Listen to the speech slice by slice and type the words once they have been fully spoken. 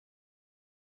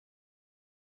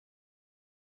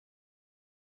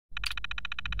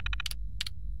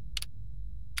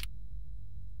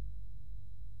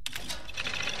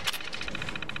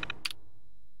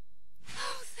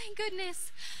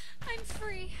goodness. I'm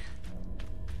free.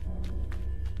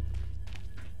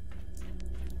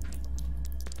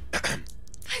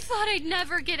 I thought I'd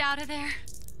never get out of there.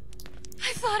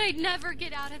 I thought I'd never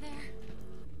get out of there.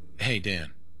 Hey,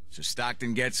 Dan. So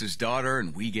Stockton gets his daughter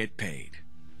and we get paid.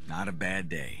 Not a bad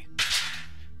day.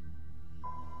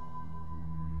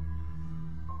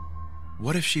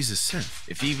 What if she's a synth?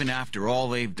 If even after all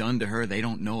they've done to her, they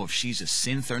don't know if she's a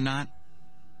synth or not,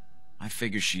 I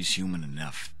figure she's human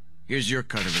enough. Here's your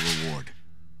cut of the reward.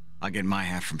 I'll get my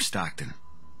half from Stockton.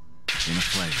 Been a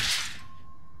pleasure.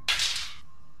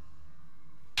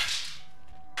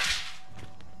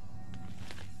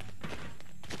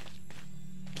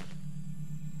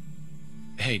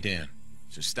 Hey, Dan.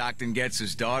 So Stockton gets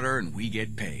his daughter and we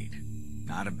get paid.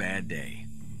 Not a bad day.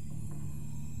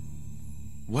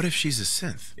 What if she's a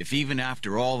synth? If even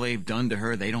after all they've done to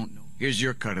her, they don't know. Here's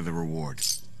your cut of the reward.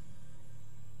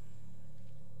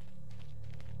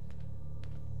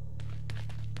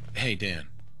 Hey, Dan.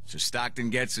 So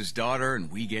Stockton gets his daughter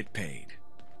and we get paid.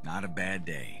 Not a bad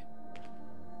day.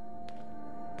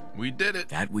 We did it.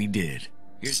 That we did.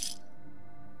 Here's...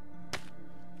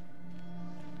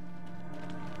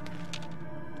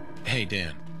 Hey,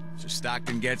 Dan. So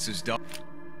Stockton gets his daughter...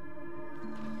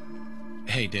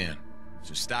 Hey, Dan.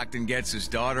 So Stockton gets his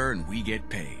daughter and we get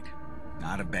paid.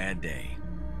 Not a bad day.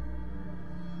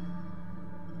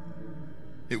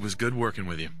 It was good working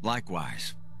with you.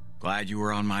 Likewise. Glad you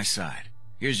were on my side.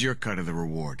 Here's your cut of the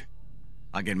reward.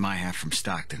 I'll get my half from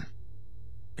Stockton.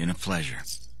 Been a pleasure.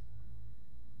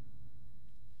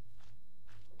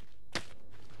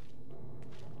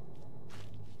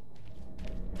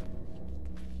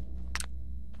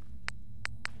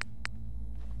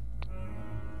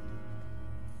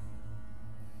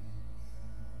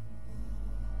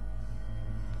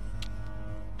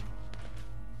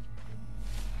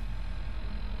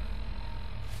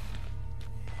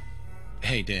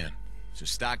 Hey, Dan. So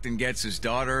Stockton gets his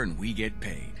daughter and we get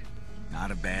paid.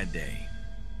 Not a bad day.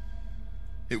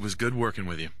 It was good working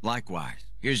with you. Likewise.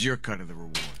 Here's your cut of the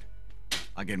reward.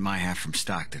 I'll get my half from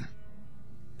Stockton.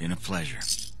 Been a pleasure.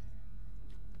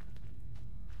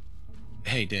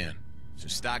 Hey, Dan. So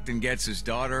Stockton gets his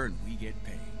daughter and we get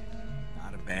paid.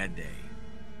 Not a bad day.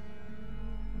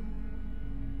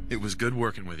 It was good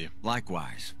working with you.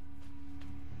 Likewise.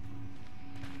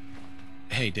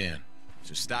 Hey, Dan.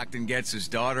 So Stockton gets his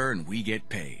daughter and we get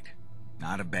paid.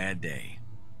 Not a bad day.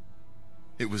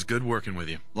 It was good working with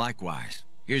you. Likewise.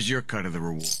 Here's your cut of the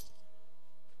reward.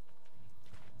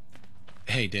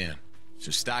 Hey, Dan. So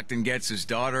Stockton gets his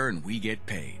daughter and we get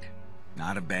paid.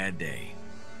 Not a bad day.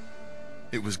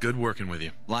 It was good working with you.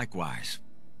 Likewise.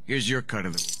 Here's your cut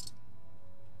of the...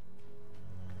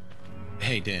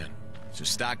 Hey, Dan. So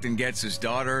Stockton gets his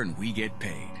daughter and we get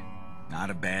paid.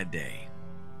 Not a bad day.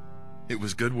 It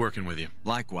was good working with you.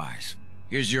 Likewise.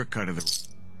 Here's your cut of the...